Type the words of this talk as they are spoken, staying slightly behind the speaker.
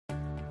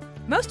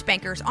Most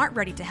bankers aren't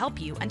ready to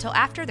help you until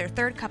after their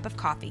third cup of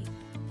coffee.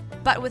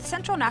 But with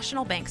Central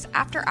National Bank's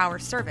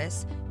after-hours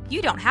service,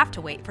 you don't have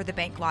to wait for the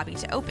bank lobby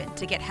to open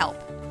to get help.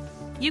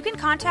 You can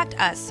contact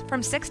us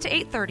from 6 to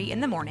 8:30 in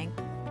the morning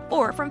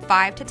or from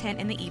 5 to 10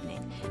 in the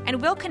evening,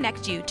 and we'll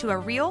connect you to a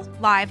real,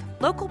 live,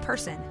 local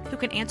person who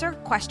can answer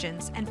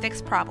questions and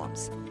fix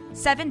problems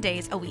 7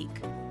 days a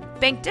week.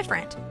 Bank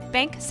different.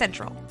 Bank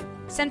Central.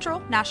 Central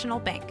National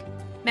Bank.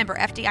 Member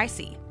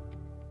FDIC.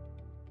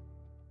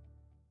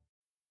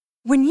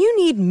 When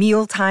you need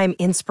mealtime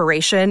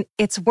inspiration,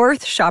 it's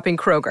worth shopping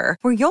Kroger,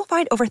 where you'll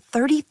find over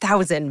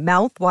 30,000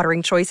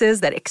 mouth-watering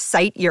choices that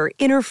excite your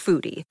inner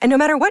foodie. And no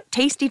matter what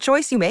tasty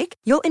choice you make,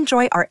 you'll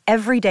enjoy our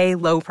everyday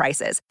low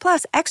prices,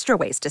 plus extra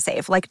ways to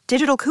save, like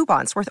digital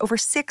coupons worth over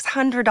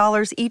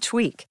 $600 each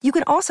week. You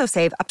can also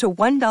save up to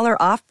 $1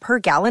 off per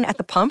gallon at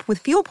the pump with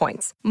fuel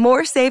points.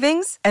 More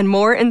savings and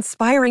more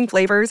inspiring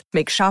flavors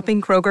make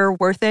shopping Kroger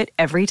worth it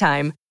every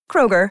time.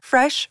 Kroger,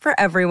 fresh for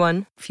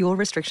everyone. Fuel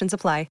restrictions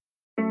apply.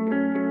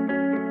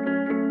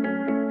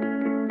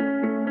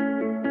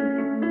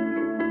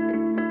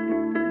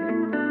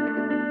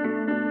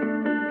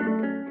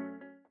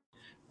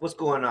 What's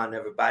going on,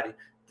 everybody?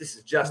 This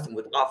is Justin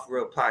with Off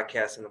Road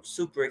Podcast, and I'm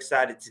super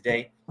excited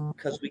today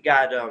because we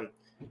got a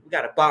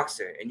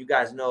boxer, and you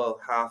guys know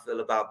how I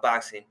feel about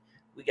boxing.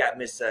 We got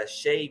Miss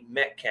Shay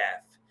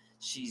Metcalf.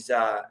 She's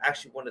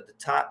actually one of the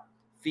top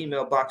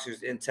female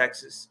boxers in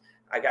Texas.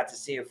 I got to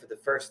see her for the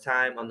first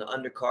time on the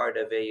undercard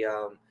of a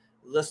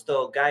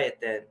Listo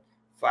Gallatin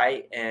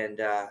fight, and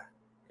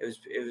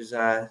it was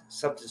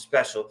something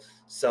special.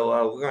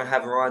 So we're gonna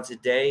have her on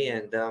today,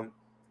 and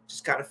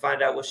just kind of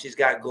find out what she's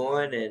got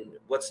going and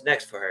what's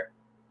next for her.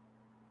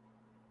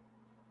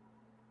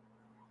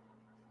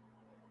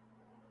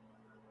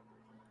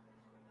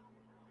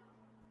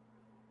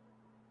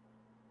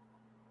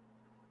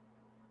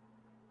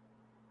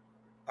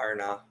 Or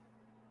no.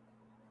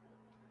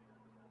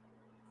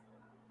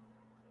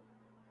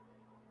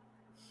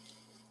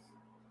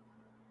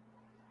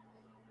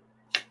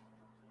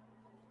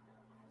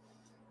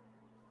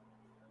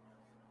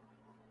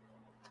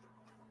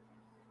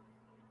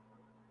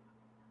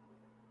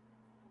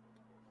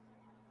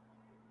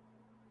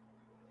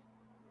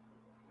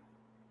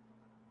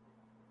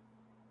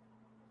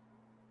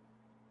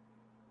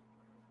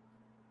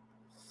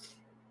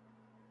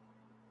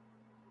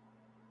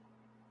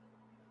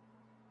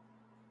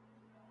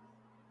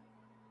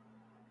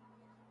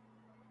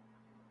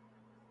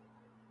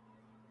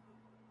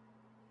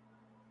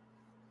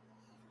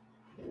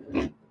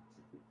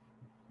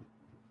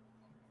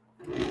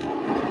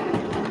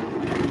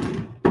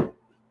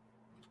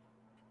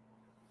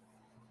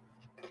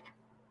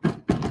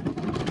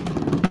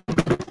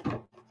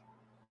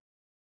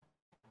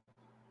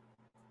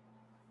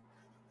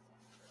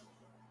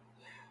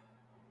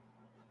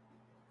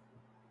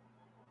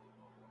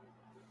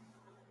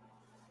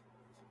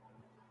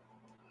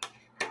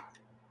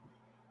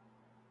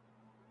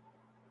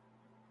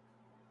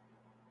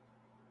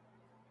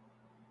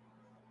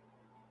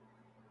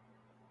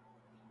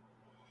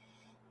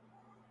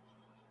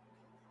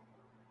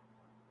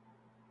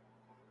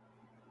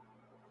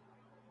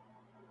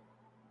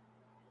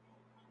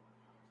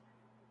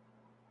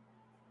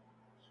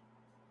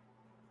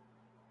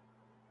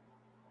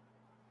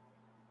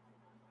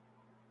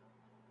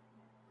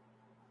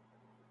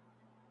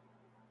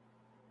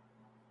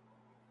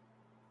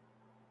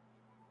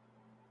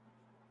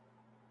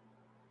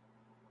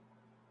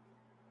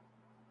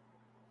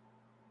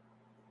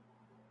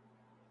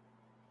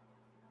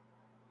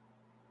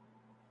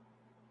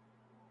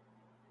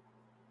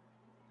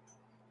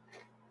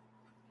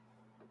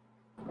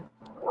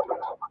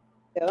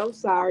 I'm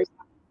sorry.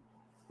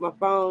 My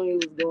phone, it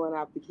was going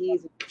off the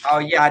keys. Oh,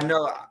 yeah, I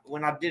know.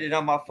 When I did it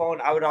on my phone,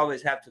 I would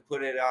always have to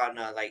put it on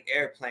like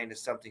airplane or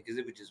something because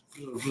it would just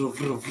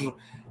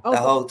the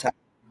whole time.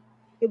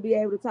 It'll be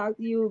able to talk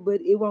to you, but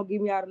it won't give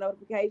me all the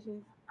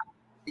notifications.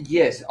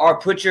 Yes,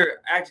 or put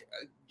your.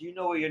 Do you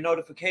know where your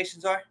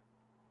notifications are?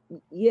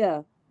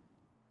 Yeah.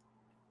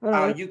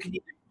 You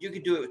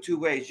can do it 2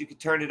 ways. You can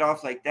turn it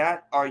off like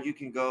that, or you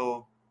can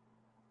go.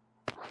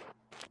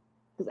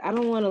 Because I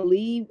don't want to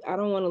leave. I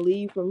don't want to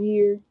leave from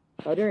here.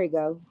 Oh, there you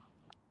go.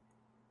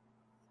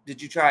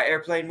 Did you try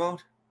airplane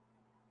mode?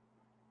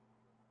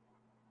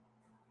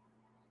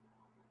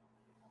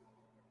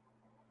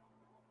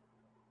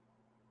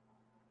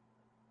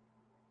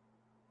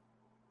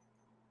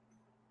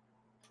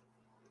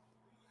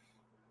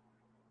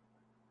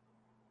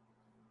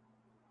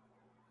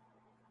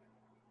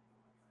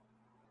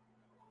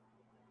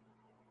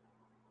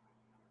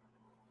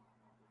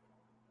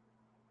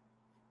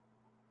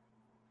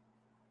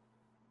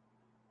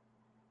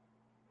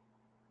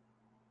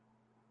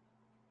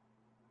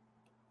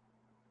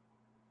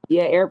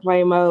 Yeah,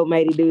 airplane mode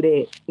made it do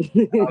that.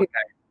 Okay,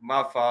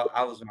 my fault.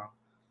 I was wrong.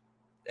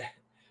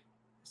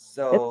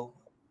 So,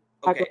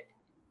 okay.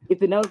 If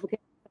the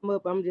notification come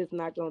up, I'm just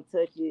not gonna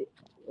touch it.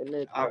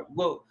 All right,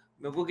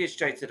 we'll get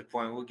straight to the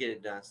point. We'll get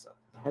it done. So,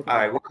 okay. All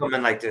right, we'll come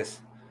in like this.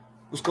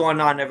 What's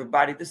going on,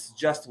 everybody? This is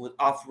Justin with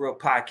Off the Real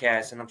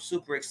Podcast, and I'm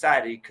super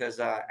excited because,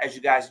 as you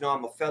guys know,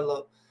 I'm a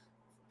fellow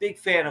big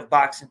fan of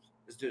boxing.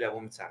 Let's do that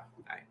one more time.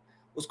 All right.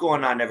 What's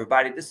going on,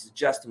 everybody? This is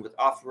Justin with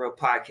Off the Real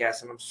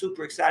Podcast, and I'm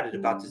super excited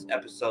about this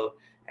episode.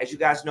 As you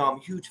guys know, I'm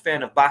a huge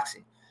fan of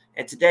boxing,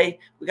 and today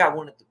we got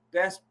one of the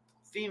best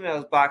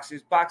female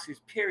boxers,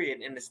 period,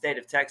 in the state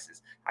of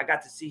Texas. I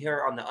got to see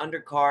her on the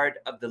undercard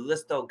of the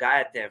Listo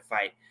Gayathan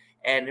fight,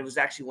 and it was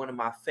actually one of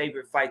my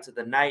favorite fights of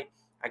the night.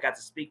 I got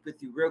to speak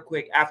with you real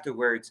quick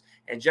afterwards,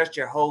 and just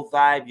your whole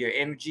vibe, your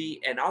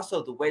energy, and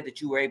also the way that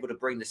you were able to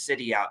bring the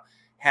city out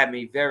had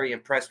me very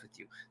impressed with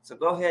you. So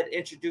go ahead,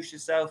 introduce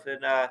yourself,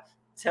 and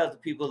tell the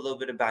people a little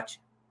bit about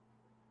you.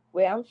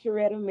 Well, I'm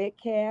Sharetta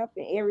Metcalf,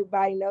 and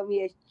everybody know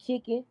me as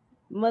Chicken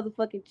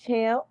Motherfucking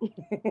Champ.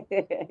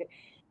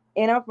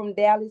 And I'm from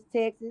Dallas,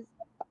 Texas.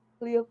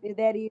 Cliff, if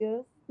that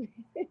is.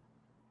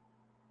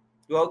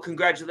 Well,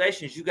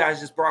 congratulations. You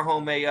guys just brought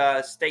home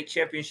a state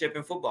championship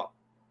in football.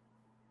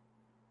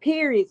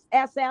 Period.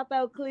 At South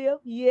Oak Cliff,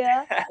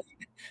 yeah.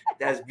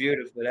 That's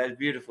beautiful. That's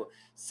beautiful.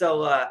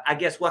 So I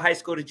guess what high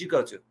school did you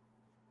go to?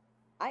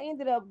 I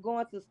ended up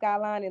going to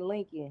Skyline in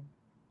Lincoln.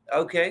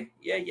 Okay.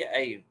 Yeah.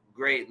 Hey,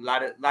 great.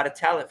 Lot of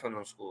talent from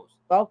those schools.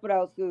 Both of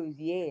those schools,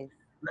 yes.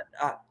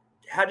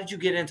 How did you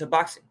get into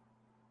boxing?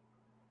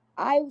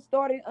 I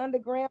started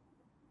underground.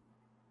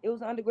 It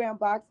was underground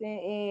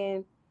boxing,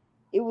 and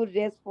it was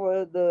just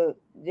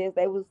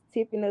they was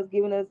tipping us,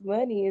 giving us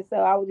money, and so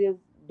I was just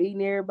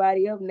beating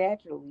everybody up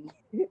naturally.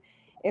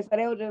 And so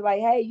they were just like,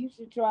 hey, you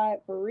should try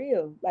it for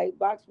real, like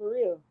box for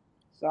real.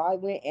 So I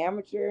went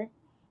amateur,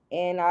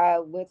 and I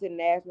went to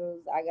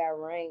nationals. I got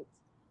ranked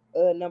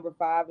number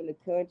 5 in the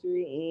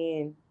country,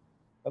 and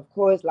of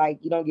course, like,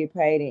 you don't get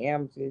paid in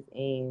amateurs,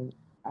 and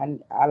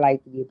I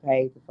like to get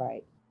paid to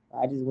fight.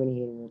 I just went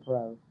ahead and went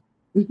pro.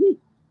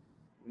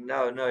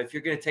 No. If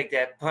you're gonna take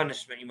that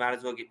punishment, you might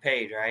as well get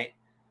paid, right?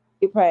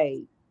 Get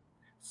paid.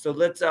 So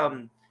let's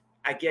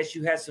I guess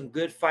you had some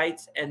good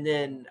fights, and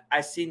then I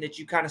seen that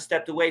you kind of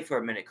stepped away for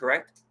a minute,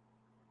 correct?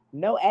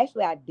 No,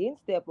 actually, I didn't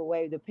step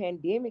away. The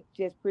pandemic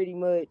just pretty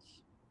much.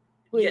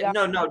 Yeah,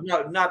 no,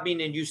 not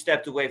meaning you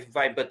stepped away from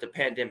fighting, but the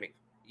pandemic.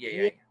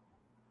 Yeah.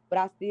 But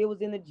I still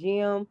was in the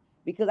gym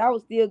because I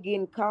was still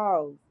getting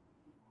calls.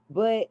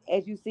 But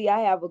as you see,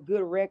 I have a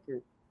good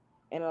record,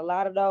 and a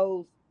lot of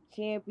those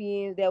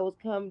champions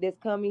that's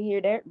coming here,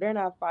 they're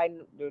not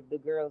fighting the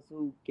girls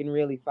who can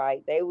really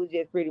fight. They was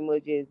just pretty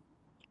much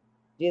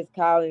just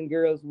calling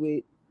girls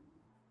with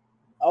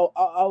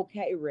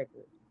okay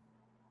record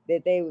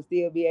that they would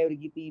still be able to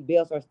get these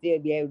belts or still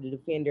be able to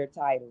defend their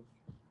titles.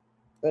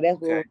 So that's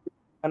what was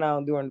going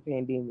on during the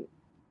pandemic.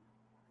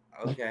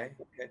 Okay.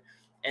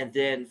 And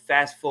then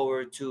fast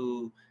forward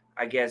to,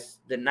 I guess,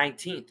 the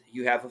 19th.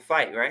 You have a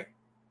fight, right?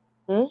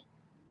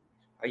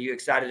 Are you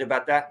excited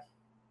about that?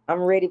 I'm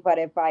ready for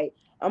that fight.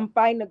 I'm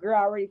fighting a girl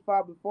I already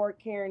fought before,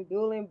 Karen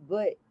Doolin,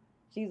 but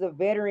she's a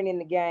veteran in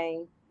the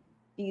game.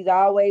 She's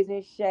always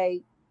in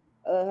shape.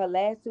 Her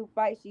last 2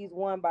 fights, she's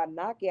won by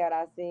knockout,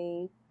 I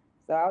seen.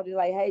 So I was just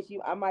like, hey,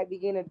 I might be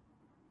getting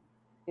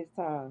this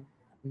time.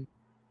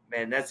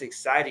 Man, that's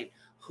exciting.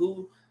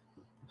 Who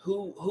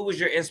was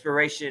your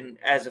inspiration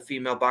as a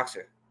female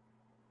boxer?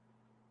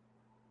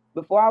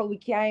 Before I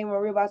became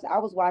a real boxer, I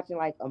was watching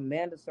like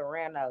Amanda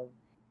Serrano,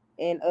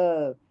 and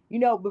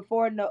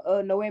before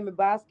Noemi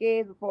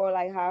Vasquez, before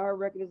like how her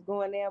record is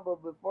going now,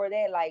 but before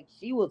that, like,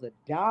 she was a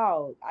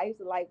dog. I used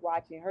to like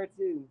watching her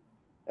too,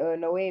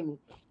 Noemi,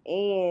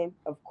 and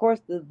of course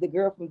the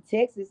girl from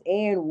Texas,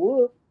 Ann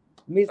Wolf,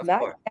 Miss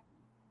Knight.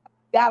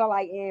 Gotta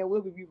like Ann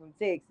Wolf if you're from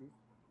Texas.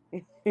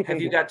 Have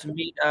you got to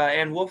meet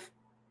Ann Wolf?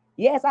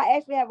 Yes, I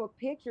actually have a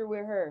picture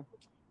with her.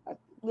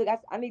 Look,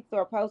 I need to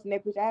start posting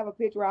that picture. I have a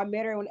picture where I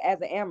met her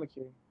as an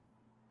amateur.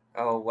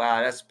 Oh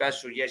wow, that's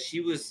special. Yeah,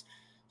 she's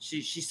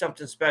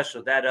something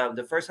special. That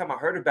the first time I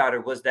heard about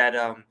her was that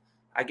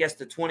I guess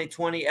the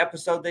 2020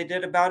 episode they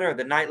did about her,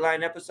 the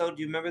Nightline episode.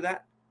 Do you remember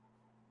that?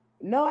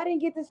 No, I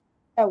didn't get to see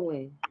that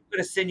one. I'm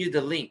gonna send you the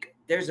link.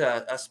 There's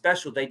a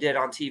special they did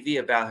on TV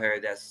about her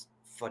that's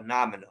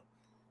phenomenal.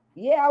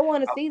 Yeah, I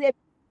want to see that.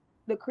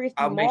 The Christy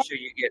I'll Martin. make sure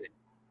you get it.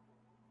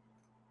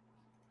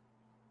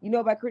 You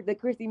know about the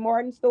Christy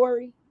Martin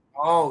story?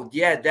 Oh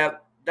yeah,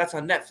 that's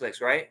on Netflix,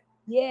 right?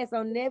 Yeah, it's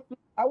on Netflix.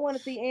 I want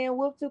to see Ann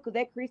Wolf too, because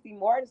that Christy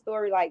Martin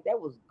story, like, that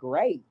was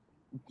great.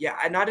 Yeah,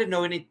 and I didn't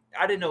know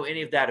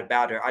any of that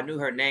about her. I knew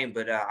her name,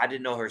 but I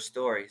didn't know her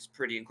story. It's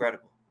pretty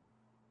incredible.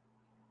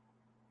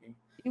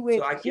 She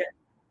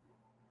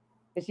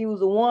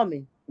was a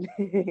woman.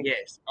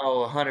 Yes.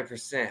 Oh,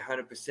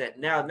 100%.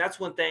 Now, that's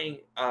one thing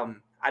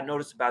I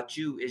noticed about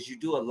you is you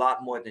do a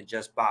lot more than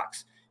just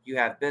box. You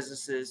have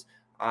businesses,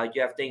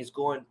 you have things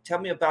going. Tell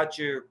me about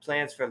your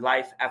plans for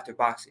life after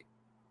boxing.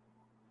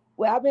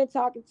 Well, I've been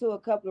talking to a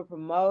couple of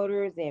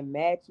promoters and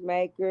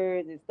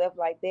matchmakers and stuff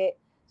like that.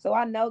 So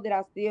I know that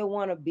I still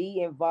want to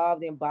be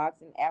involved in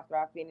boxing after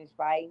I finish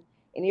fighting.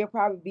 And it'll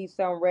probably be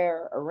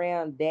somewhere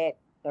around there,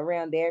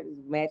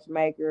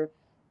 matchmaker,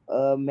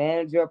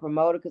 manager,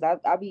 promoter, because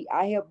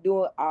I help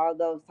doing all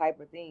those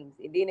type of things.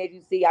 And then as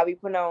you see, I'll be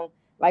putting on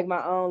like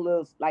my own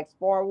little like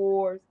Spar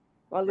Wars,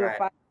 my little Right.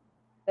 fight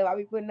stuff. I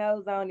be putting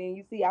those on, and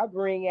you see, I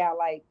bring out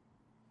like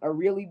a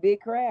really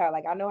big crowd.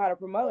 Like I know how to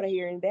promote it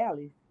here in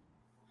Dallas.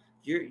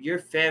 Your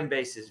fan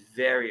base is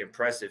very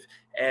impressive,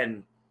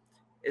 and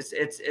it's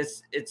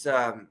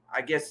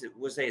I guess it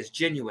would say it's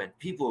genuine.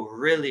 People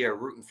really are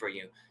rooting for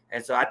you,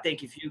 and so I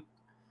think if you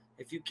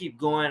keep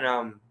going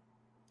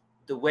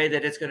the way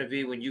that it's going to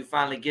be when you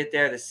finally get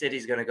there, the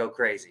city's going to go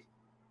crazy.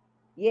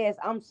 Yes,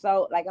 I'm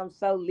so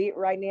lit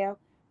right now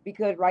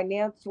because right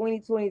now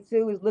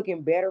 2022 is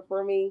looking better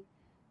for me.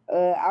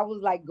 I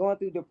was like going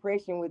through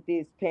depression with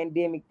this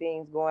pandemic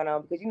things going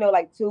on because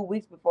like 2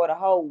 weeks before the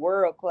whole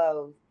world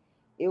closed,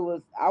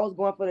 I was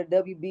going for the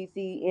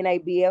WBC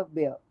NABF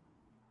belt,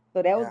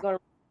 so that was Yeah. gonna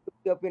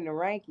be up in the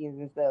rankings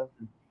and stuff.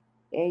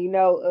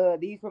 And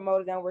these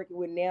promoters I'm working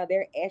with now,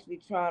 they're actually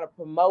trying to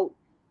promote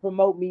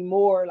me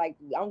more. Like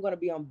I'm gonna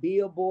be on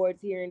billboards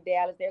here in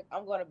Dallas.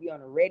 I'm gonna be on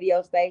a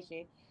radio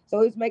station. So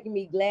it's making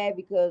me glad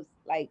because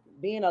like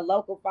being a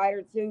local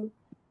fighter too,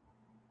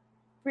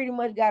 pretty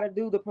much got to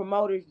do the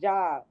promoter's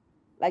job.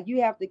 Like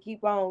you have to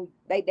keep on.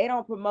 They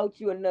don't promote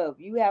you enough.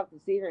 You have to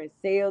sit here and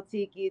sell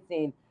tickets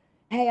and,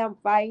 hey, I'm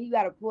fighting. You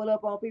got to pull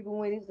up on people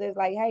when it says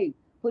like, hey,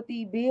 put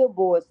these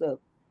billboards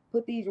up,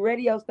 put these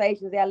radio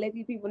stations out, let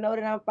these people know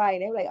that I'm fighting.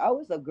 They're like, oh,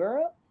 it's a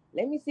girl.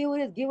 Let me see what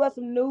it is. Give us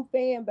some new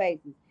fan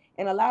bases.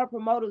 And a lot of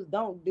promoters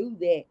don't do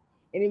that,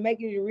 and it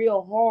makes it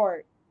real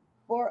hard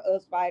for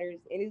us fighters,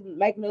 and it's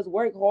making us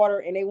work harder,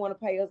 and they want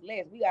to pay us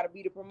less. We got to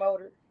be the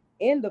promoter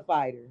and the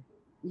fighter.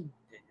 Yeah,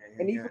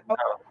 And these yeah.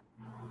 promoters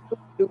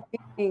do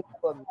big things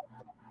for me.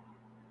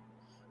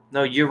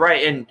 No, you're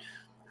right, and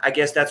I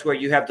guess that's where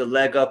you have the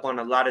leg up on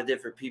a lot of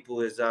different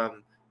people. Is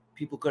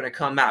people going to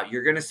come out?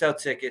 You're going to sell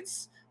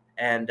tickets,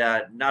 and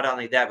not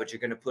only that, but you're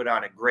going to put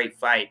on a great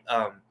fight.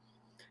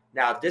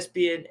 Now, this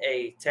being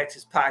a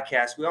Texas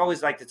podcast, we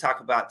always like to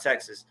talk about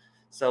Texas.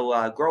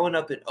 So, growing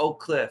up in Oak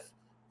Cliff,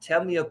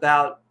 tell me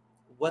about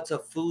what's a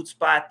food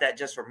spot that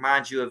just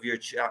reminds you of your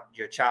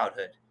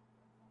childhood.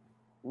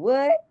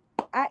 What?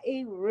 I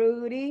eat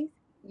Rudy's.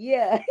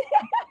 Yeah.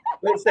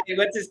 What's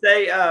it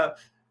say?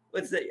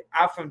 What's it?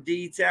 I'm from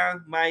D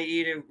Town. My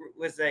eater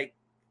was like,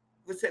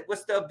 what's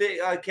the big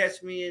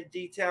catch me in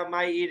D Town?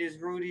 My eaters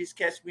Rudy's.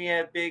 Catch me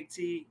at Big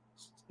T.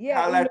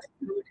 Yeah. Holla at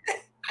the Rudy.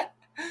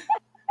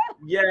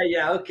 Yeah,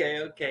 yeah,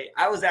 okay, okay.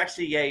 I was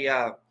actually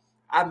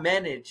I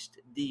managed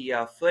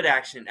the foot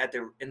action at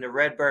the in the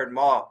Redbird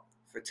Mall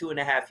for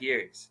 2.5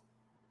 years.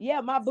 Yeah,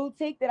 my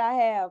boutique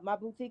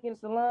and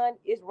salon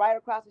is right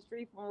across the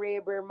street from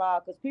Redbird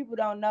Mall because people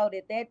don't know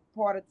that that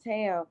part of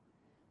town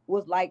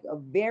was like a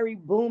very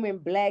booming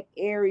black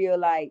area.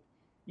 Like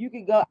you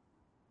could go.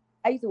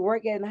 I used to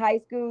work in high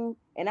school,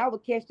 and I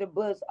would catch the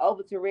bus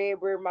over to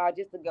Redbird Mall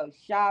just to go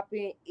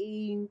shopping,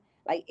 eating,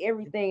 like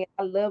everything.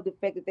 I love the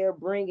fact that they're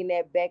bringing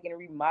that back and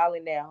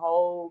remodeling that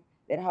whole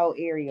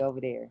area over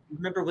there.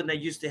 Remember when they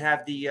used to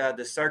have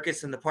the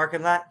circus in the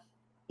parking lot?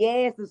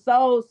 Yes, the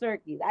Soul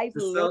Circus. I used The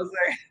to love.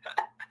 Soul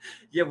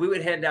Yeah, we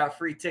would hand out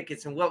free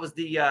tickets. And what was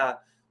there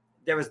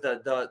was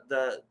there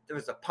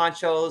was the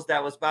ponchos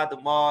that was by the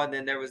mall, and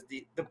then there was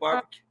the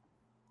barbecue.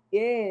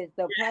 Yes,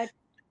 the punch.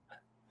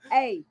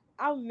 Hey,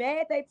 I'm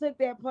mad they took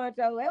that puncho.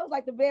 That was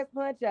like the best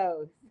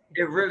punchos.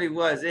 It really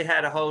was. It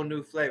had a whole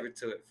new flavor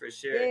to it for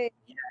sure. Yeah.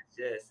 Yes,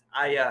 yes.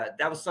 I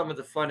that was some of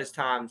the funnest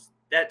times.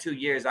 That 2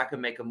 years I could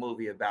make a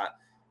movie about.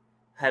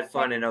 Had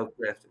fun in Oak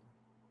Cliff.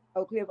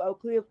 Oak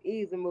Cliff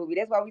is a movie.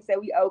 That's why we say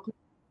we Oak Cliff.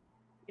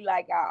 We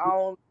like our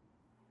own.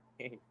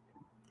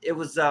 It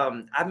was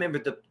I remember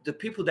the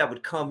people that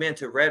would come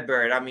into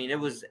Redbird. I mean, it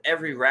was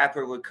every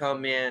rapper would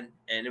come in,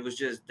 and it was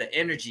just the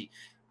energy.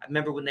 I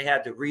remember when they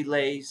had the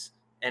relays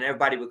and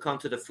everybody would come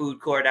to the food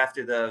court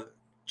after the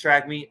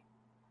track meet.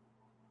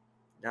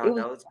 No, It was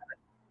no,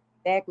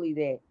 exactly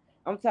that.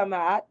 I'm talking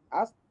about.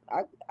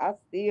 I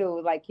still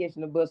was like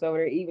catching the bus over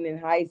there, even in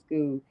high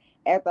school.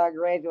 After I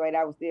graduated,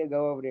 I would still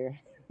go over there.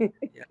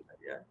 yeah,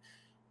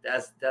 yeah.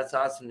 That's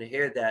awesome to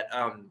hear that.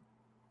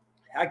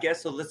 I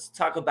guess so. Let's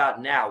talk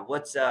about now.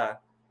 What's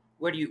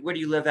where do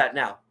you live at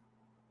now?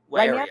 What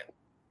Right now,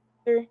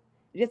 area?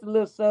 just a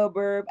little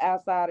suburb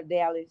outside of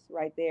Dallas,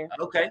 right there.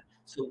 Okay.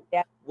 So Yeah,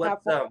 not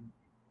what's far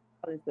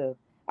and stuff.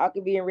 I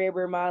could be in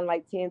Redbird Mall in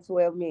like 10,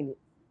 12 minutes.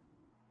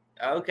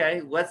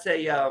 okay? What's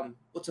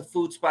a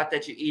food spot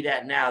that you eat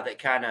at now that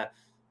kind of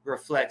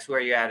reflects where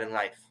you're at in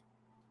life?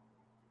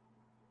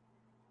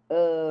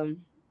 Um,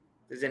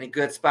 There's any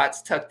good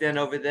spots tucked in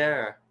over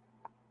there?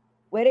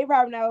 well, they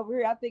probably not over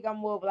here. I think I'm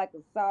more of like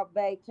a South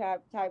Bay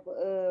type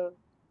of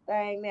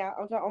thing now.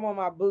 I'm on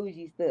my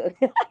bougie stuff.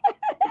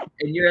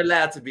 And you're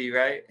allowed to be,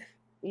 right?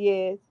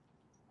 Yes.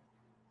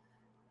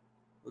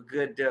 Well,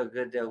 good deal,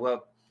 good deal.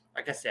 Well,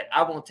 like I said,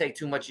 I won't take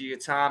too much of your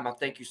time. I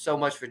thank you so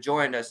much for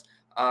joining us.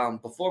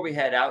 Before we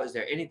head out, is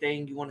there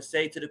anything you want to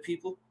say to the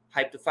people?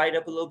 Hype the fight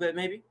up a little bit,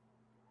 maybe?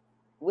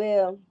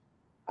 Well,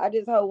 I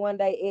just hope one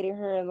day Eddie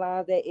Hearn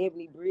lines that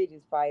Ebony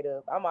Bridges fight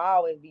up. I'ma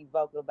always be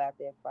vocal about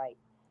that fight.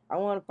 I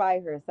want to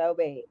fight her so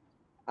bad.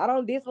 I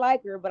don't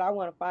dislike her, but I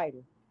want to fight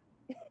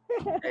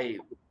her. Hey,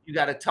 You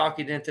got to talk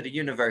it into the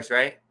universe,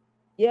 right?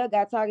 Yeah,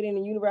 got targeted in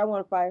the universe. I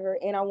want to fight her,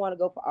 and I want to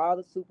go for all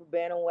the super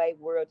bantamweight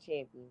world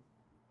champions.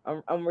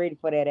 I'm ready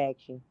for that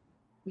action.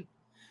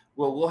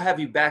 Well, we'll have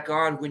you back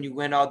on when you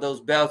win all those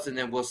belts, and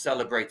then we'll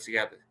celebrate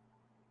together.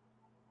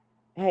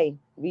 Hey,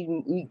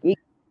 we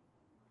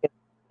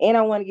and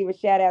I want to give a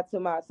shout out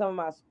to some of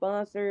my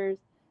sponsors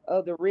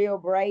of the Real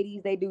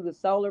Brady's. They do the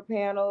solar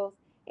panels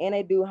and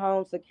they do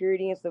home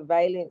security and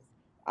surveillance.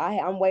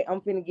 I'm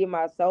finna get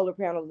my solar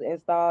panels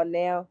installed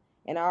now,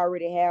 and I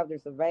already have their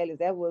surveillance.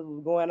 That's what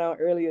was going on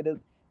earlier.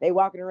 They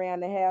walking around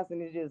the house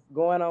and it's just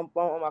going on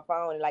my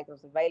phone, and like the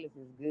surveillance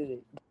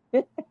is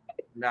good.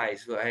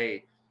 Nice. Well,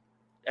 hey,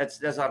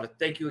 that's all.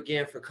 Thank you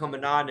again for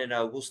coming on, and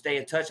we'll stay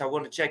in touch. I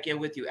want to check in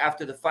with you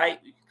after the fight.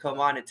 You can come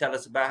on and tell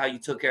us about how you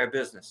took care of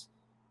business.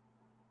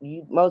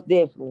 You most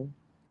definitely.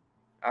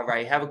 All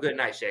right. Have a good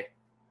night, Shay.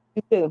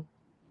 You too.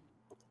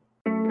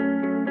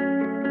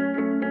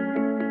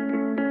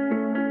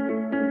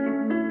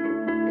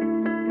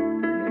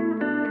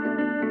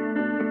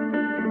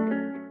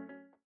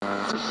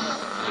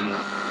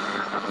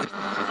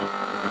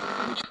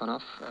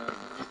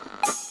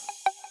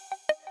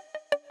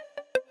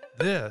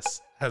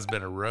 This has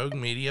been a Rogue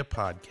Media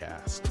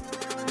podcast.